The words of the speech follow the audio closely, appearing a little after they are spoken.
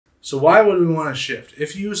So why would we want to shift?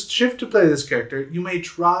 If you shift to play this character, you may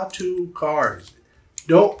draw 2 cards.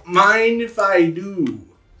 Don't mind if I do.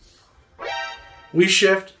 We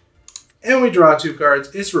shift, and we draw 2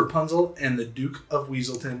 cards. It's Rapunzel and the Duke of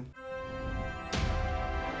Weaselton.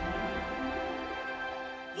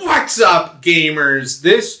 What's up, gamers?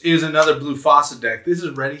 This is another Blufasa deck. This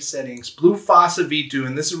is Ready, Set, Ink's Blufasa V2,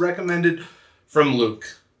 and this is recommended from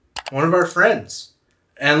Luke, one of our friends.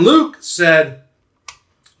 And Luke said,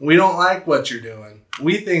 we don't like what you're doing.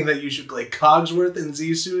 We think that you should play Cogsworth and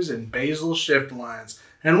Zisu's and Basil Shift lines.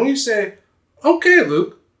 And we say, okay,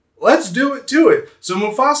 Luke, let's do it to it. So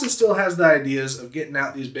Mufasa still has the ideas of getting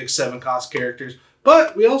out these big 7-cost characters,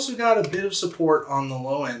 but we also got a bit of support on the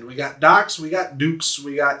low end. We got Docs, we got Dukes,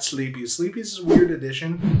 we got Sleepies. Sleepies is a weird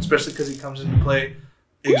addition, especially because he comes into play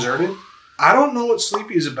exerted. I don't know what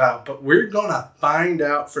Sleepy is about, but we're going to find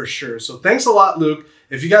out for sure. So thanks a lot, Luke.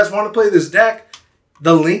 If you guys want to play this deck,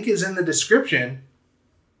 the link is in the description.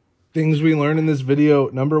 Things we learned in this video.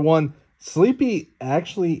 Number 1, Sleepy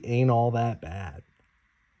actually ain't all that bad.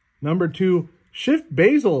 Number 2, Shift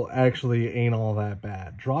Basil actually ain't all that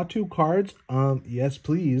bad. Draw 2 cards? Yes,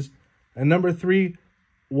 please. And number 3,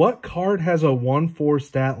 what card has a 1/4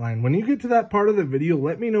 stat line? When you get to that part of the video,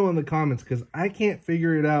 let me know in the comments, because I can't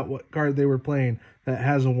figure it out what card they were playing that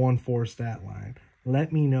has a 1/4 stat line.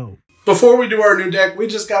 Let me know. Before we do our new deck, we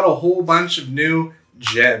just got a whole bunch of new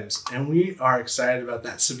gems, and we are excited about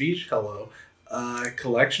that. Savage, hello.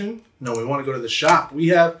 Collection? No, we want to go to the shop. We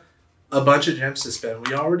have a bunch of gems to spend.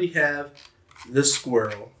 We already have the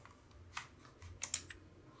squirrel.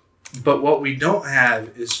 But what we don't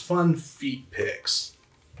have is fun feet picks.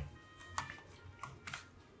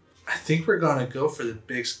 I think we're going to go for the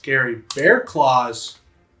big scary bear claws.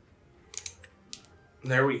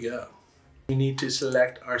 There we go. We need to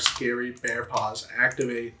select our scary bear paws.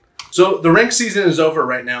 Activate. So the rank season is over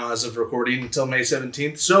right now as of recording until May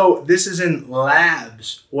 17th. So this is in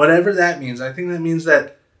labs, whatever that means. I think that means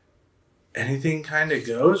that anything kind of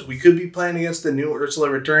goes. We could be playing against the new Ursula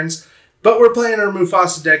Returns, but we're playing our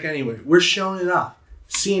Mufasa deck anyway. We're showing it off,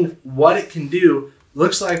 seeing what it can do.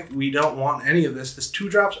 Looks like we don't want any of this. This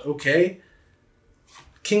 2-drop's okay.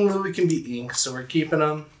 King Louis can be ink, so we're keeping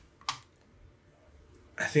him.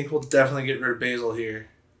 I think we'll definitely get rid of Basil here,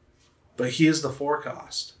 but he is the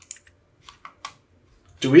 4-cost.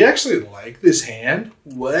 Do we actually like this hand?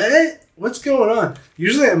 What? What's going on?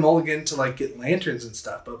 Usually I mulligan to like get lanterns and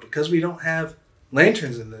stuff, but because we don't have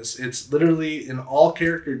lanterns in this, it's literally an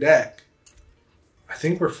all-character deck. I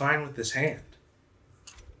think we're fine with this hand.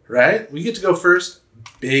 Right? We get to go first.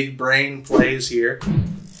 Big brain plays here.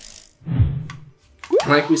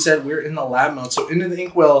 Like we said, we're in the lab mode. So into the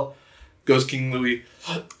inkwell goes King Louis.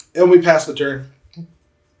 And we pass the turn.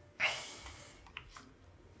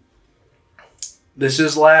 This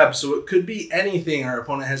is lab, so it could be anything. Our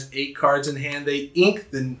opponent has 8 cards in hand. They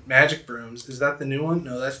ink the magic brooms. Is that the new one?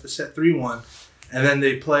 No, that's the set 3 one. And then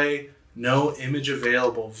they play no image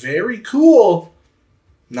available. Very cool.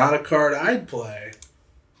 Not a card I'd play.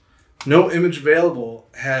 No image available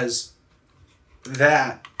has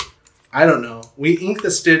that. I don't know. We ink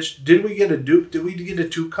the Stitch. Did we get a Duke? Did we get a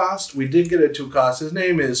 2-cost? We did get a 2-cost. His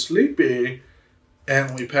name is Sleepy.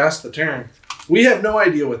 And we passed the turn. We have no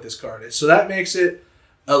idea what this card is, so that makes it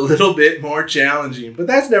a little bit more challenging. But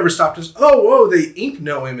that's never stopped us. Oh, whoa, they ink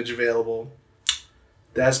no image available.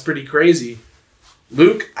 That's pretty crazy.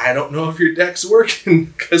 Luke, I don't know if your deck's working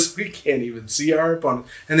because we can't even see our opponent.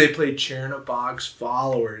 And they play Chernobog's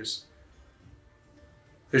Followers.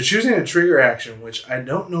 They're choosing a trigger action, which I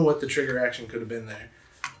don't know what the trigger action could have been there.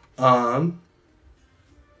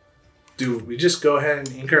 Dude, we just go ahead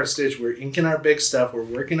and ink our Stitch. We're inking our big stuff. We're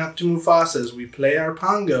working up to Mufasa's. We play our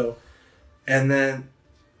Pongo. And then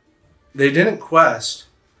they didn't quest.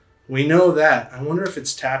 We know that. I wonder if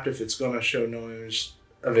it's tapped, if it's going to show no image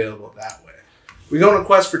available that way. We go on a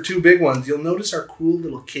quest for 2 big ones. You'll notice our cool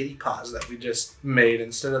little kitty paws that we just made.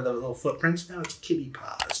 Instead of the little footprints, now it's kitty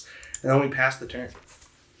paws. And then we pass the turn.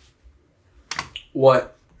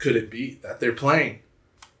 What could it be that they're playing?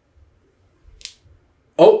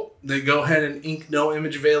 Oh, they go ahead and ink no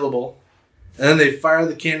image available. And then they fire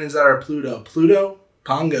the cannons at our Pluto. Pluto,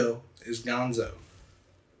 Pongo is Gonzo.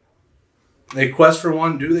 They quest for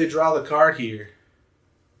 1. Do they draw the card here?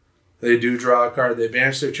 They do draw a card. They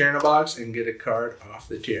banish their Chernobox and get a card off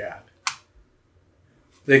the tab.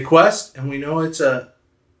 They quest, and we know it's a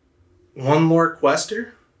 1-lore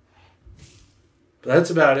quester. But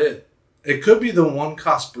that's about it. It could be the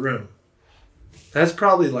 1-cost broom. That's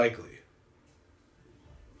probably likely.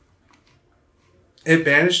 It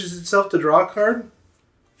banishes itself to draw a card?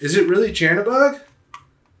 Is it really Chernobog?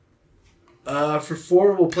 For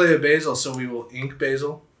 4, we'll play a Basil, so we will ink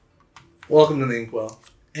Basil. Welcome to the Inkwell.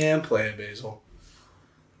 And play a Basil.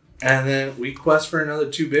 And then we quest for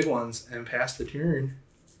another 2 big ones and pass the turn.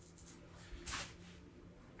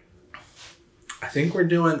 I think we're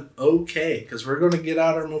doing okay, because we're going to get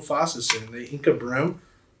out our Mufasa soon. The Inca Broom,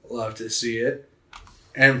 love to see it.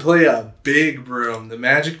 And play a big broom. The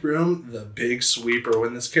magic broom, the big sweeper.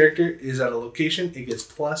 When this character is at a location, it gets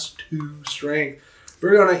 +2 strength.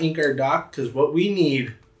 We're going to ink our dock, because what we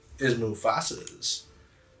need is Mufasas.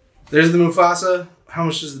 There's the Mufasa. How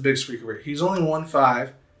much is the big sweeper? He's only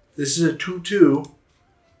 1/5. This is a 2/2.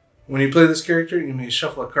 When you play this character, you may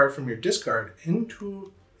shuffle a card from your discard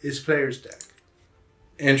into his player's deck.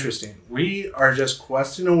 Interesting. We are just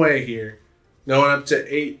questing away here. Going up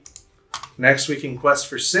to 8. Next we can quest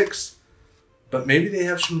for 6. But maybe they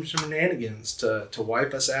have some shenanigans to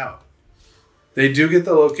wipe us out. They do get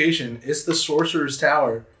the location. It's the Sorcerer's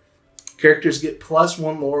Tower. Characters get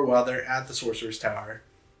 +1 lore while they're at the Sorcerer's Tower.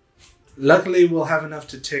 Luckily, we'll have enough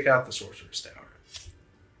to take out the Sorcerer's Tower.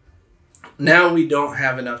 Now we don't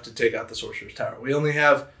have enough to take out the Sorcerer's Tower. We only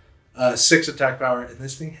have 6 attack power, and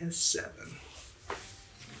this thing has 7.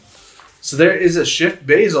 So there is a Shift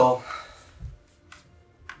Basil.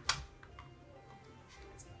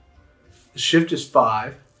 The Shift is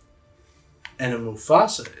 5, and a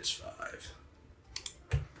Mufasa is 5.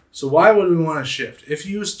 So why would we want to shift? If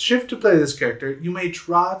you shift to play this character, you may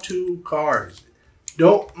draw 2 cards.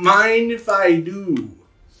 Don't mind if I do.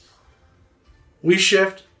 We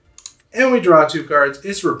shift, and we draw 2 cards.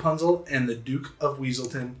 It's Rapunzel and the Duke of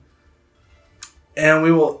Weaselton. And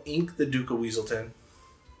we will ink the Duke of Weaselton.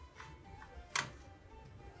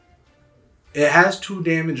 It has 2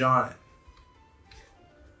 damage on it.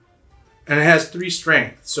 And it has 3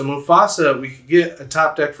 strength. So Mufasa, we could get a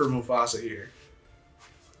top deck for Mufasa here.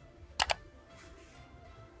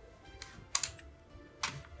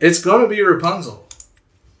 It's going to be Rapunzel.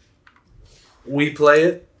 We play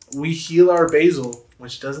it. We heal our Basil,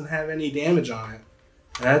 which doesn't have any damage on it.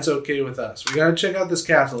 And that's okay with us. We got to check out this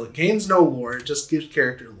castle. It gains no lore. It just gives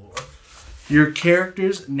character lore. Your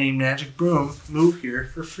characters named Magic Broom move here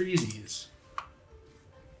for freezies.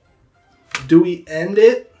 Do we end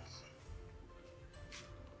it?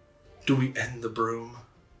 Do we end the broom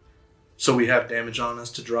so we have damage on us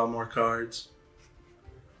to draw more cards?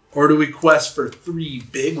 Or do we quest for 3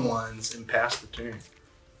 big ones and pass the turn?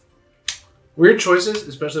 Weird choices,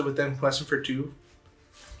 especially with them questing for 2.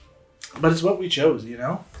 But it's what we chose, you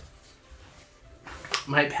know?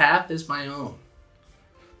 My path is my own,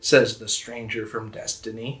 says the stranger from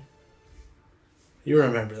Destiny. You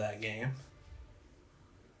remember that game.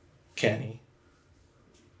 Kenny.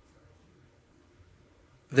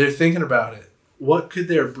 They're thinking about it. What could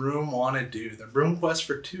their broom want to do? The broom quest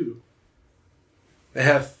for 2. They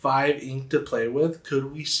have 5 ink to play with.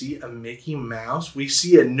 Could we see a Mickey Mouse? We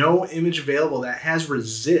see a no image available that has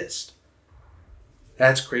resist.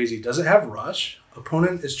 That's crazy. Does it have rush?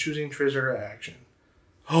 Opponent is choosing trigger action.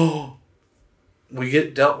 Oh, we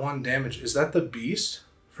get dealt 1 damage. Is that the beast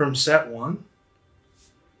from set 1?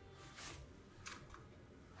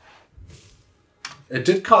 It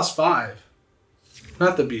did cost 5.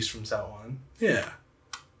 Not the beast from set 1. Yeah.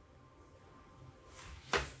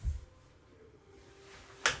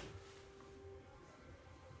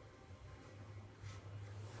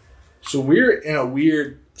 So we're in a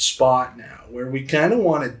weird spot now where we kind of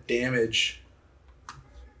want to damage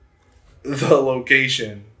the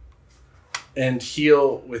location and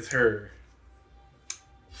heal with her.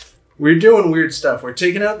 We're doing weird stuff. We're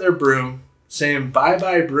taking out their broom, saying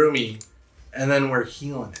bye-bye broomy, and then we're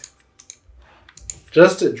healing it.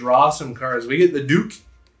 Just to draw some cards. We get the Duke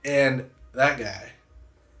and that guy.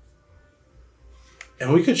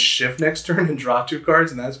 And we could shift next turn and draw 2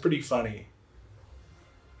 cards, and that's pretty funny.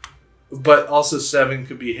 But also 7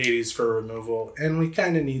 could be Hades for removal, and we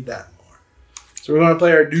kind of need that more. So we're going to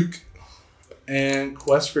play our Duke and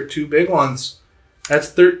quest for 2 big ones. That's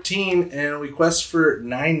 13, and we quest for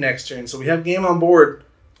 9 next turn. So we have game on board,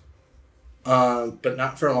 but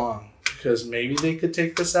not for long, because maybe they could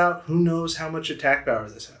take this out. Who knows how much attack power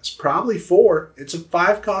this has? Probably 4. It's a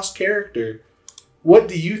 5-cost character. What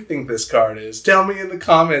do you think this card is? Tell me in the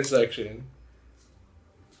comment section.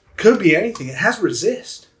 Could be anything. It has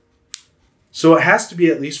resist. So it has to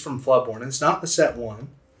be at least from Floodborn. It's not the set 1.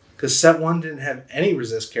 Because set 1 didn't have any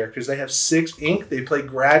resist characters. They have 6 ink. They play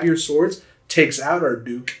Grab Your Swords. Takes out our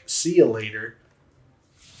Duke. See you later.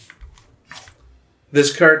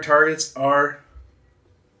 This card targets our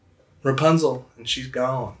Rapunzel. And she's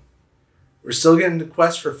gone. We're still getting to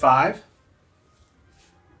quest for 5.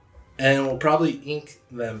 And we'll probably ink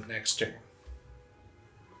them next turn.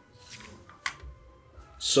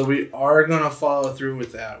 So we are going to follow through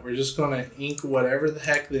with that. We're just going to ink whatever the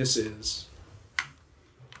heck this is.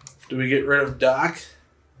 Do we get rid of Doc?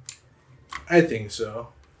 I think so.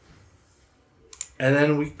 And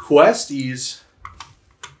then we questies.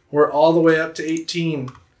 We're all the way up to 18.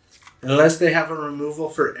 Unless they have a removal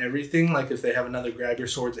for everything, like if they have another Grab Your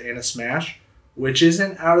Swords and a Smash, which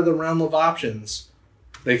isn't out of the realm of options,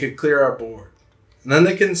 they could clear our board. And then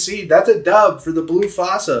they can see that's a dub for the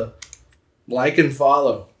Blufasa. Like and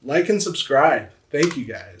follow. Like and subscribe. Thank you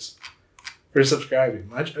guys for subscribing.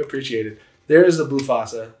 Much appreciated. There is the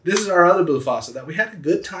Blufasa. This is our other Blufasa that we had a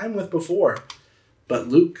good time with before. But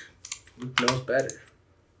Luke knows better.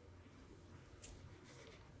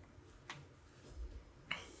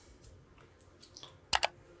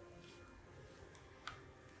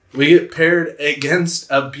 We get paired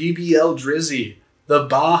against a BBL Drizzy. The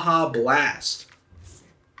Baja Blast.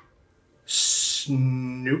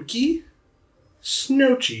 Snooky?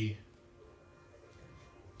 Snoochie.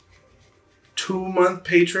 2-month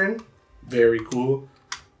patron. Very cool.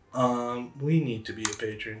 We need to be a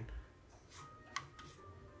patron.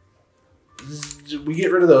 We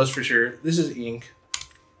get rid of those for sure. This is ink.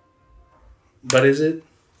 But is it?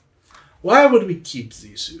 Why would we keep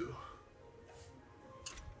Zissou?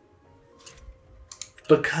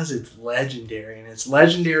 Because it's legendary, and it's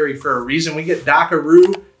legendary for a reason. We get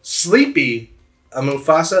Dockaroo, Sleepy, a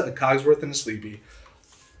Mufasa, a Cogsworth, and a Sleepy.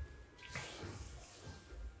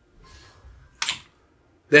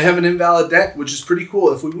 They have an invalid deck, which is pretty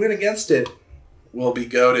cool. If we win against it, we'll be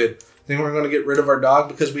goated. I think we're going to get rid of our dog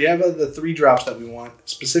because we have the 3 drops that we want,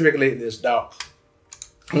 specifically this dog.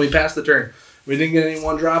 And we passed the turn. We didn't get any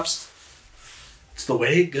 1 drops. It's the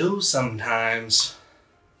way it goes sometimes.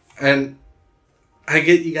 And I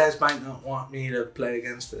get you guys might not want me to play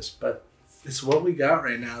against this, but it's what we got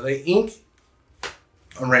right now. They ink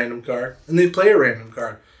a random card, and they play a random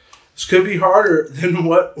card. This could be harder than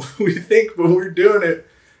what we think when we're doing it.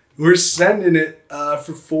 We're sending it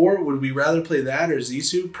for 4. Would we rather play that or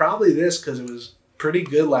Zissou? Probably this because it was pretty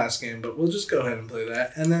good last game, but we'll just go ahead and play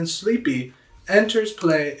that. And then Sleepy enters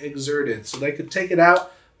play exerted. So they could take it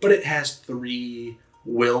out, but it has 3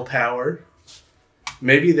 willpower.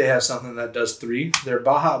 Maybe they have something that does 3. They're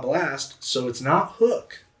Baja Blast, so it's not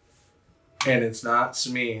Hook. And it's not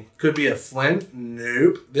Smee. Could be a Flynn.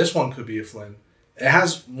 Nope. This one could be a Flynn. It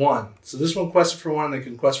has 1. So this one quested for 1, they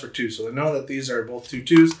can quest for 2. So they know that these are both 2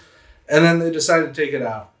 2s. And then they decide to take it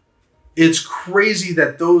out. It's crazy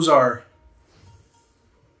that those are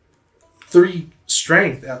 3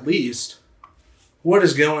 strength at least. What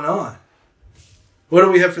is going on? What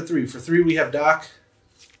do we have for 3? For 3 we have Doc.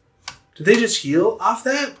 Did they just heal off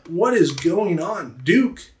that? What is going on?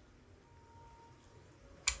 Duke.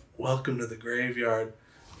 Welcome to the graveyard.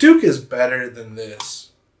 Duke is better than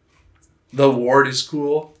this. The ward is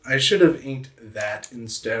cool. I should have inked that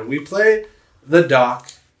instead. We play the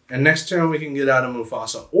Doc, and next turn we can get out of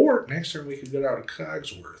Mufasa, or next turn we can get out of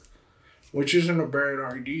Cogsworth, which isn't a bad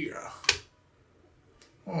idea.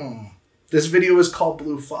 This video is called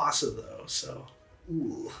Blufasa though, so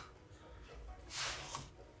ooh.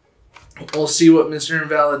 We'll see what Mr.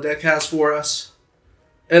 Invalid Deck has for us.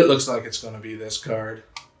 It looks like it's going to be this card.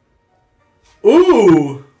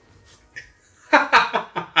 Ooh!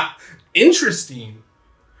 Interesting.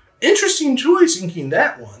 Interesting choice inking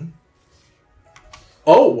that one.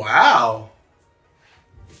 Oh, wow.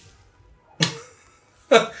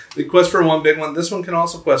 The quest for 1, big one. This one can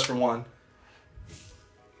also quest for 1.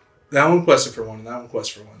 That one quested for 1, and that one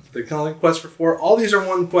quested for 1. They can only quest for 4. All these are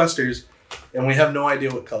 1 questers, and we have no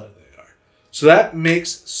idea what color they are. So that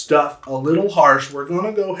makes stuff a little harsh. We're going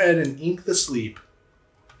to go ahead and ink the Sleep,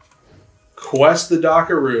 quest the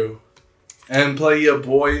Dockaroo, and play your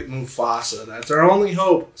boy Mufasa. That's our only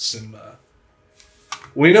hope, Simba.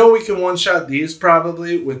 We know we can one-shot these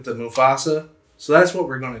probably with the Mufasa, so that's what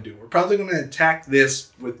we're going to do. We're probably going to attack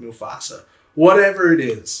this with Mufasa. Whatever it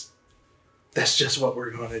is, that's just what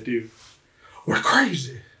we're going to do. We're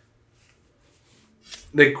crazy.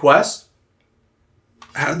 They quest?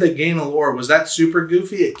 How did they gain a lore? Was that super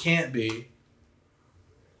goofy? It can't be.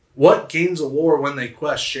 What gains a lore when they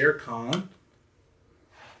quest? Shere Khan?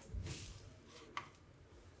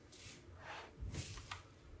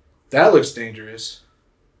 That looks dangerous.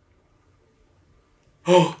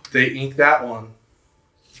 Oh, they ink that one.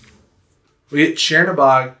 We get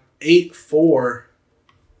Chernobog 8-4.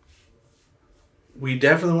 We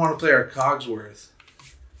definitely want to play our Cogsworth.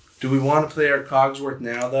 Do we want to play our Cogsworth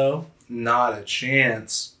now, though? Not a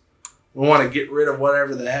chance. We want to get rid of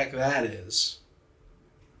whatever the heck that is.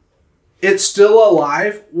 It's still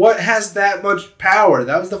alive? What has that much power?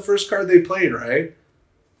 That was the first card they played, right?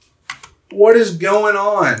 What is going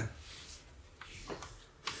on?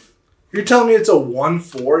 You're telling me it's a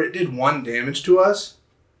 1/4? It did 1 damage to us?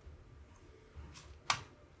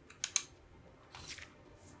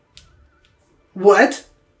 What?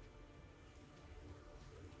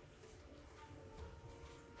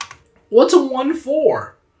 What's a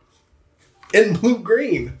 1/4? In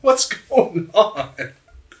blue-green? What's going on?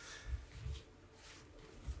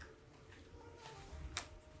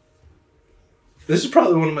 This is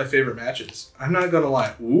probably one of my favorite matches. I'm not going to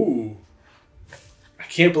lie. Ooh. I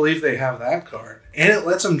can't believe they have that card. And it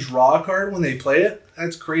lets them draw a card when they play it?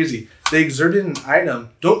 That's crazy. They exerted an item.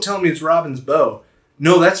 Don't tell me it's Robin's bow.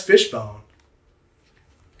 No, that's Fishbone.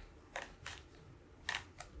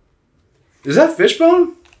 Is that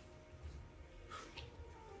Fishbone?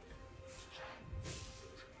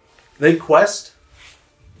 They quest.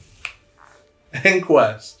 And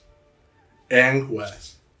quest. And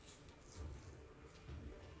quest.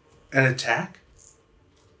 And attack?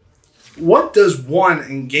 What does 1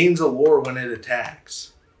 and gains a lore when it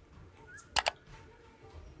attacks?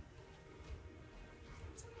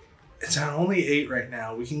 It's at only 8 right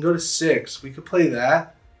now. We can go to 6. We could play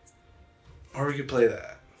that. Or we could play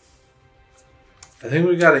that. I think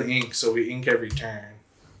we got to ink, so we ink every turn.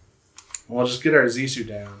 We'll just get our Zisu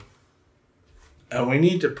down. And we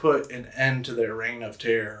need to put an end to their reign of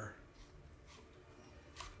terror.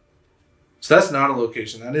 So that's not a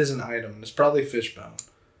location. That is an item. It's probably Fishbone.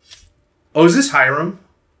 Oh, is this Hiram?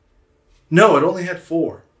 No, it only had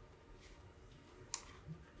 4.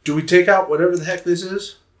 Do we take out whatever the heck this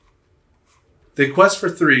is? They quest for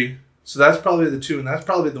 3. So that's probably the 2, and that's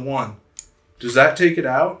probably the 1. Does that take it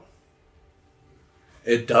out?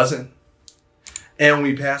 It doesn't. And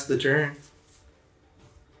we pass the turn.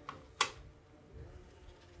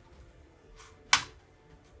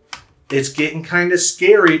 It's getting kind of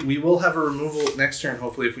scary. We will have a removal next turn,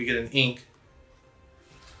 hopefully, if we get an ink.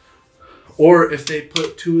 Or if they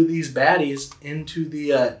put 2 of these baddies into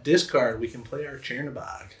the discard, we can play our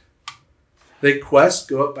Chernobog. They quest,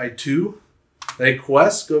 go up by 2. They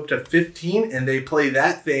quest, go up to 15, and they play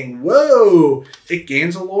that thing. Whoa! It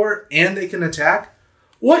gains a lore, and they can attack.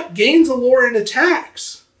 What gains a lore and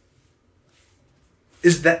attacks?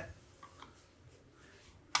 Is that...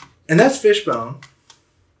 And that's Fishbone.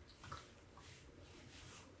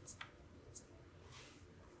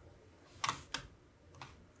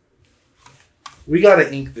 We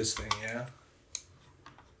gotta ink this thing, yeah?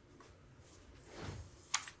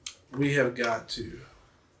 We have got to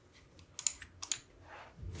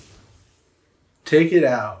take it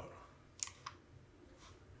out.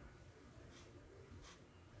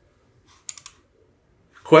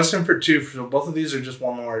 Question for 2. So both of these are just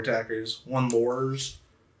 1 lore attackers. 1 lorers.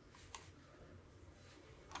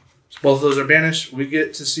 So both of those are banished. We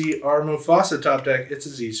get to see our Mufasa top deck. It's a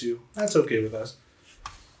Zisu. That's okay with us.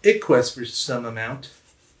 It quests for some amount.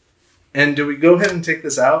 And do we go ahead and take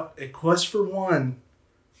this out? It quests for 1.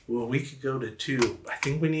 Well, we could go to 2. I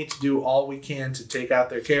think we need to do all we can to take out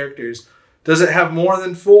their characters. Does it have more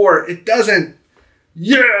than 4? It doesn't.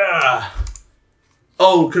 Yeah!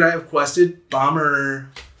 Oh, could I have quested? Bummer.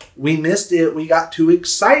 We missed it. We got too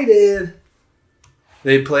excited.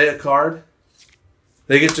 They play a card.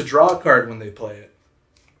 They get to draw a card when they play it.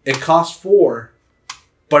 It costs 4.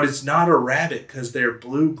 But it's not a rabbit because they're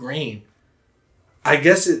blue-green. I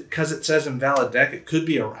guess because it says invalid deck, it could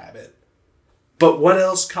be a rabbit. But what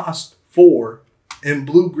else costs 4 in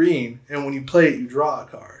blue-green, and when you play it, you draw a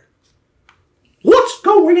card? What's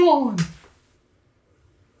going on?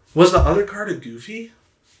 Was the other card a Goofy?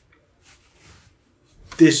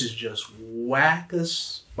 This is just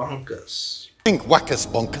wackus bunkus. Think wackus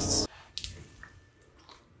bunkus.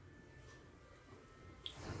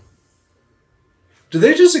 Do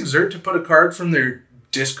they just exert to put a card from their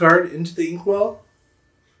discard into the inkwell?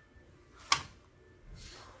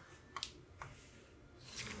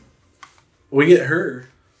 We get her.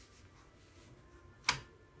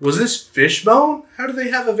 Was this Fishbone? How do they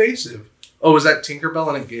have evasive? Oh, was that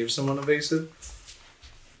Tinkerbell and it gave someone evasive?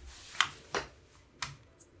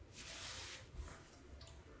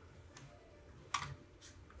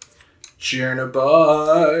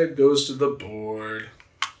 Chernobog goes to the board.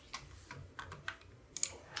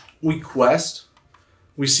 We quest.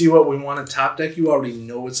 We see what we want to top deck. You already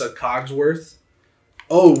know it's a Cogsworth.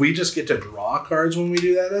 Oh, we just get to draw cards when we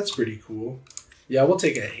do that? That's pretty cool. Yeah, we'll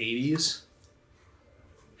take a Hades.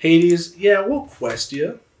 Hades, yeah, we'll quest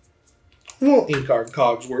you. We'll ink our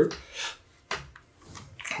Cogsworth.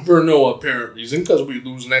 For no apparent reason, because we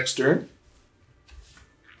lose next turn.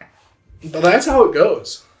 But that's how it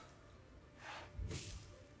goes.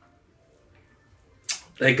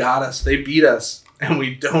 They got us. They beat us. and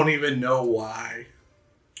we don't even know why.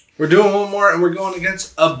 We're doing one more, and we're going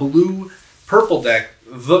against a blue-purple deck,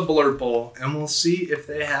 the Blurple, and we'll see if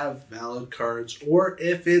they have valid cards or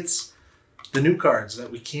if it's the new cards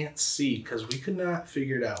that we can't see because we could not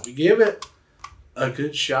figure it out. We gave it a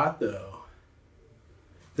good shot, though.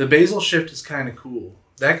 The Basil Shift is kind of cool.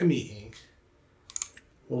 That can be ink.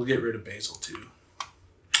 We'll get rid of Basil, too.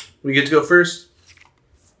 We get to go first.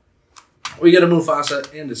 We get a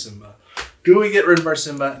Mufasa and a Simba. Do we get rid of our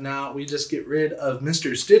Simba? No, we just get rid of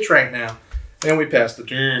Mr. Stitch right now. And we pass the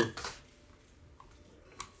turn.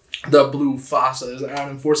 The Blufasa is out.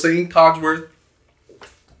 Unfortunately, Cogsworth.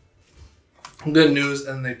 Good news.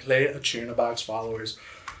 And they play a Chernobog's Followers.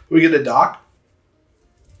 We get a Doc.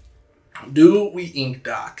 Do we ink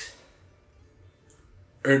Doc?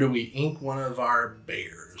 Or do we ink one of our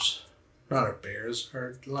bears? Not our bears,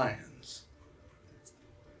 our lions.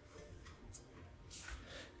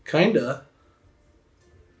 Kinda.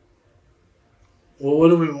 Well, what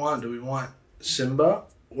do we want? Do we want Simba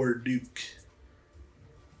or Duke?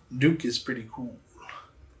 Duke is pretty cool.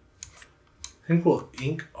 I think we'll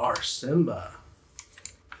ink our Simba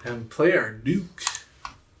and play our Duke.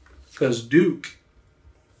 Because Duke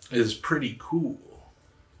is pretty cool.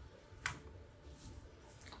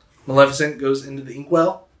 Maleficent goes into the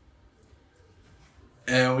inkwell.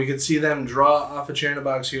 And we can see them draw off a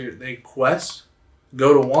Chernobog's here. They quest,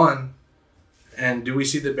 go to 1. And do we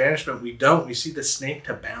see the banishment? We don't. We see the snake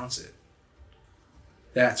to bounce it.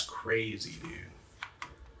 That's crazy, dude.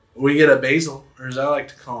 We get a Basil, or as I like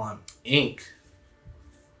to call him, Ink.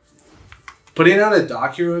 Putting out a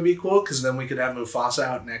Doc here would be cool, because then we could have Mufasa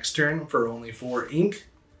out next turn for only 4 ink.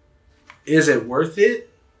 Is it worth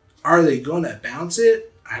it? Are they going to bounce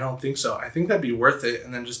it? I don't think so. I think that'd be worth it,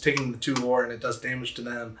 and then just taking the 2 lore and it does damage to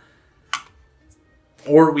them.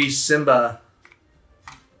 Or we Simba,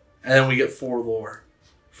 and then we get 4 lore.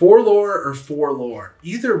 4 lore or 4 lore.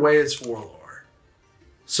 Either way, it's 4 lore.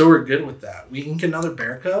 So we're good with that. We ink another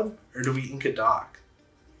Bear Cub, or do we ink a Doc?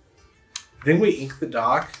 I think we ink the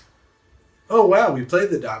Doc. Oh, wow, we played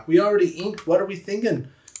the Doc. We already inked. What are we thinking?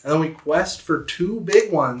 And then we quest for 2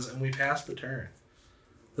 big ones, and we pass the turn.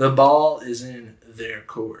 The ball is in their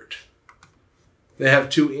court. They have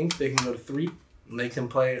 2 ink. They can go to 3. And they can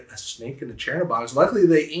play a snake and a Chernobog's. Luckily,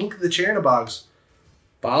 they ink the Chernobog's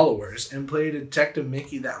Followers and play a Detective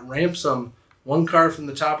Mickey that ramps them 1 card from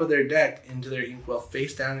the top of their deck into their inkwell,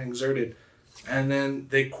 face down and exerted. And then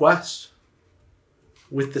they quest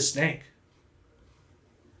with the snake.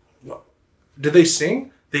 What? Did they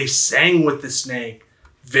sing? They sang with the snake.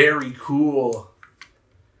 Very cool.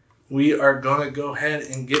 We are going to go ahead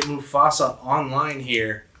and get Mufasa online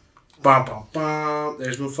here. Bum, bum, bum.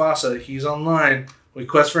 There's Mufasa. He's online. We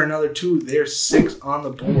quest for another 2. There's 6 on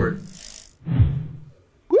the board.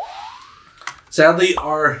 Sadly,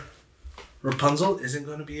 our Rapunzel isn't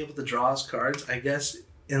going to be able to draw us cards, I guess,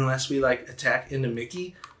 unless we, like, attack into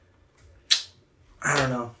Mickey. I don't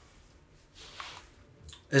know.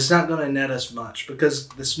 It's not going to net us much because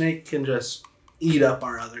the snake can just eat up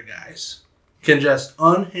our other guys. Can just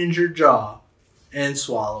unhinge your jaw and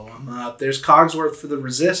swallow them up. There's Cogsworth for the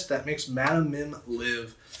resist. That makes Madam Mim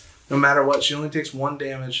live. No matter what, she only takes 1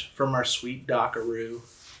 damage from our sweet Dockaroo.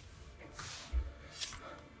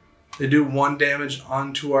 They do 1 damage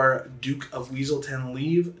onto our Duke of Weaselton.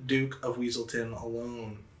 Leave Duke of Weaselton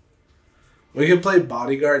alone. We could play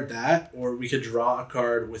Bodyguard that, or we could draw a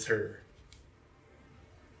card with her.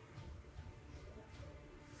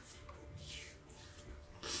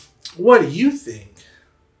 What do you think?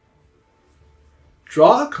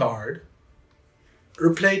 Draw a card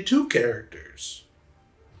or play 2 characters?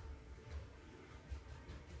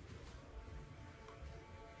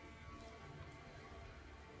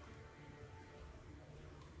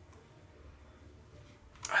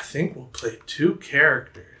 I think we'll play 2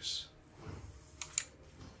 characters.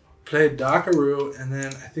 Play Dockaroo, and then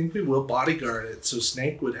I think we will Bodyguard it, so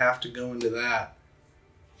Snake would have to go into that.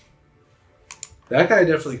 That guy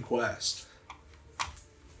definitely quest.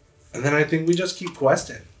 And then I think we just keep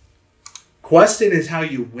questing. Questing is how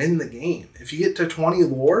you win the game. If you get to 20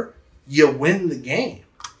 lore, you win the game.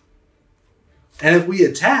 And if we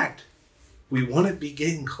attacked, we wouldn't be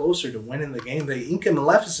getting closer to winning the game. They ink a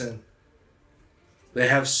Maleficent. They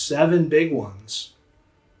have 7 big ones.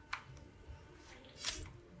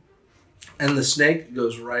 And the snake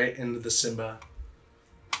goes right into the Simba.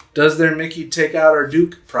 Does their Mickey take out our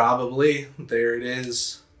Duke? Probably. There it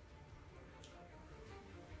is.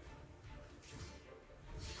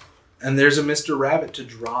 And there's a Mr. Rabbit to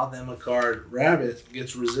draw them a card. Rabbit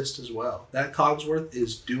gets resist as well. That Cogsworth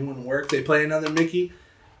is doing work. They play another Mickey.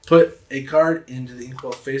 put a card into the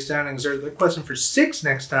inkwell face down and exert their question for 6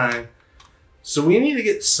 next time. So we need to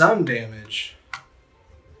get some damage.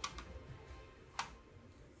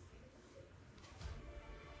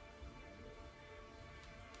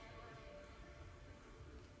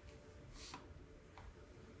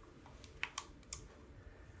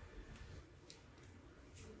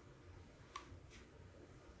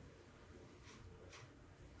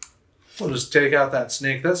 We'll just take out that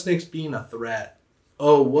snake. That snake's being a threat.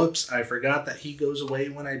 Oh, whoops. I forgot that he goes away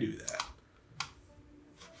when I do that.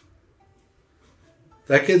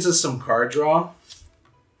 That gets us some card draw.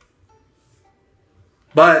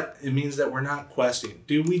 But it means that we're not questing.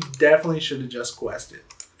 Dude, we definitely should have just quested.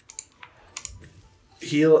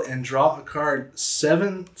 Heal and draw a card.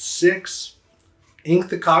 7/6. Ink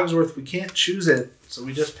the Cogsworth. We can't choose it, so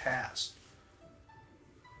we just pass.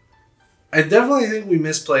 I definitely think we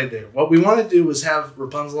misplayed there. What we want to do was have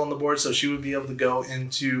Rapunzel on the board so she would be able to go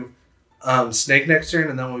into Snake next turn,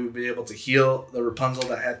 and then we would be able to heal the Rapunzel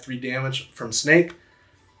that had 3 damage from Snake.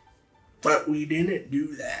 But we didn't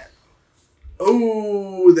do that.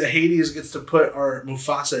 Oh, the Hades gets to put our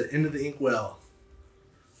Mufasa into the inkwell.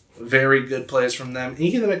 Very good plays from them.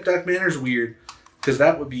 Inking the McDuck Manor is weird because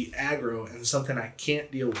that would be aggro and something I can't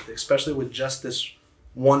deal with, especially with just this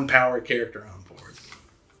 1 power character on board.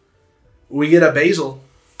 We get a Basil,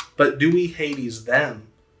 but do we Hades them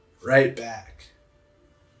right back?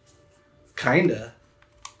 Kinda.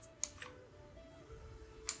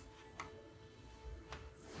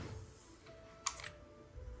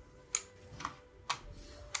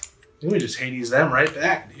 We just Hades them right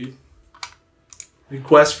back, dude. We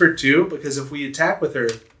quest for 2 because if we attack with her,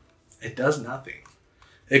 it does nothing.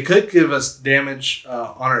 It could give us damage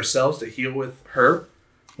on ourselves to heal with her,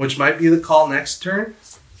 which might be the call next turn.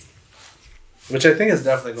 Which I think is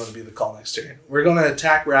definitely going to be the call next turn. We're going to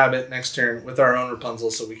attack Rabbit next turn with our own Rapunzel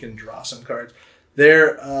so we can draw some cards.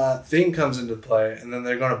 Their thing comes into play, and then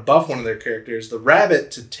they're going to buff one of their characters, the Rabbit,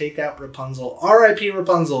 to take out Rapunzel. R.I.P.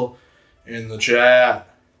 Rapunzel in the chat.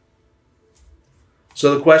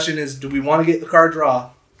 So the question is, do we want to get the card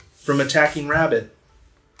draw from attacking Rabbit?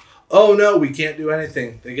 Oh no, we can't do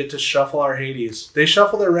anything. They get to shuffle our Hades. They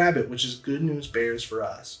shuffle their Rabbit, which is good news bears for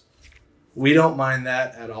us. We don't mind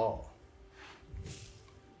that at all.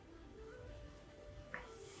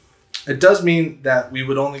 It does mean that we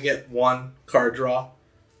would only get 1 card draw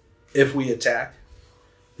if we attack.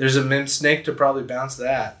 There's a Mim Snake to probably bounce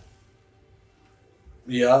that.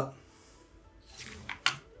 Yup.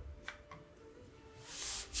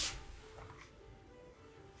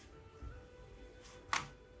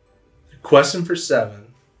 Question for 7.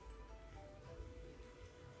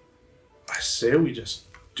 I say we just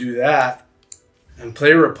do that and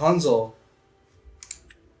play Rapunzel.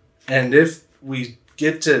 And if we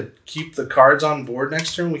get to keep the cards on board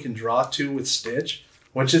next turn, we can draw 2 with Stitch,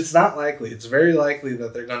 which it's not likely. It's very likely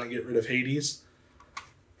that they're going to get rid of Hades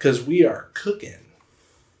because we are cooking.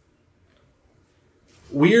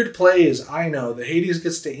 Weird plays, I know. The Hades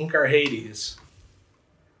gets to ink our Hades.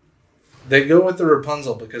 They go with the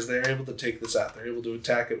Rapunzel because they're able to take this out. They're able to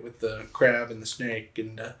attack it with the crab and the snake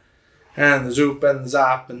and the zoop and the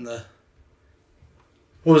zop and the...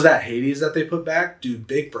 What was that, Hades that they put back? Dude,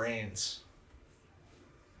 big brains.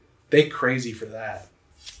 They crazy for that.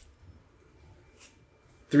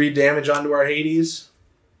 3 damage onto our Hades.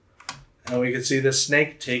 And we can see the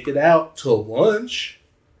snake take it out to lunch.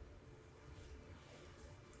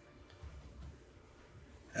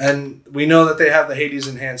 And we know that they have the Hades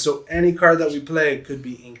in hand. So any card that we play could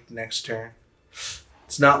be inked next turn.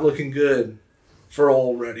 It's not looking good for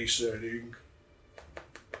already setting.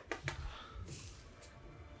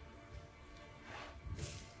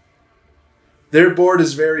 Their board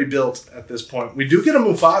is very built at this point. We do get a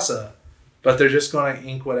Mufasa, but they're just going to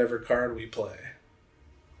ink whatever card we play.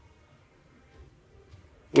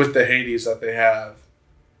 With the Hades that they have.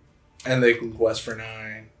 And they can quest for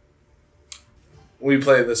 9. We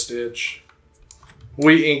play the Stitch.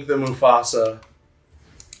 We ink the Mufasa.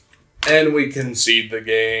 And we concede the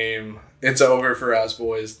game. It's over for us,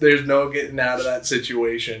 boys. There's no getting out of that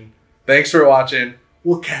situation. Thanks for watching.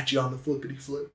 We'll catch you on the flippity flip.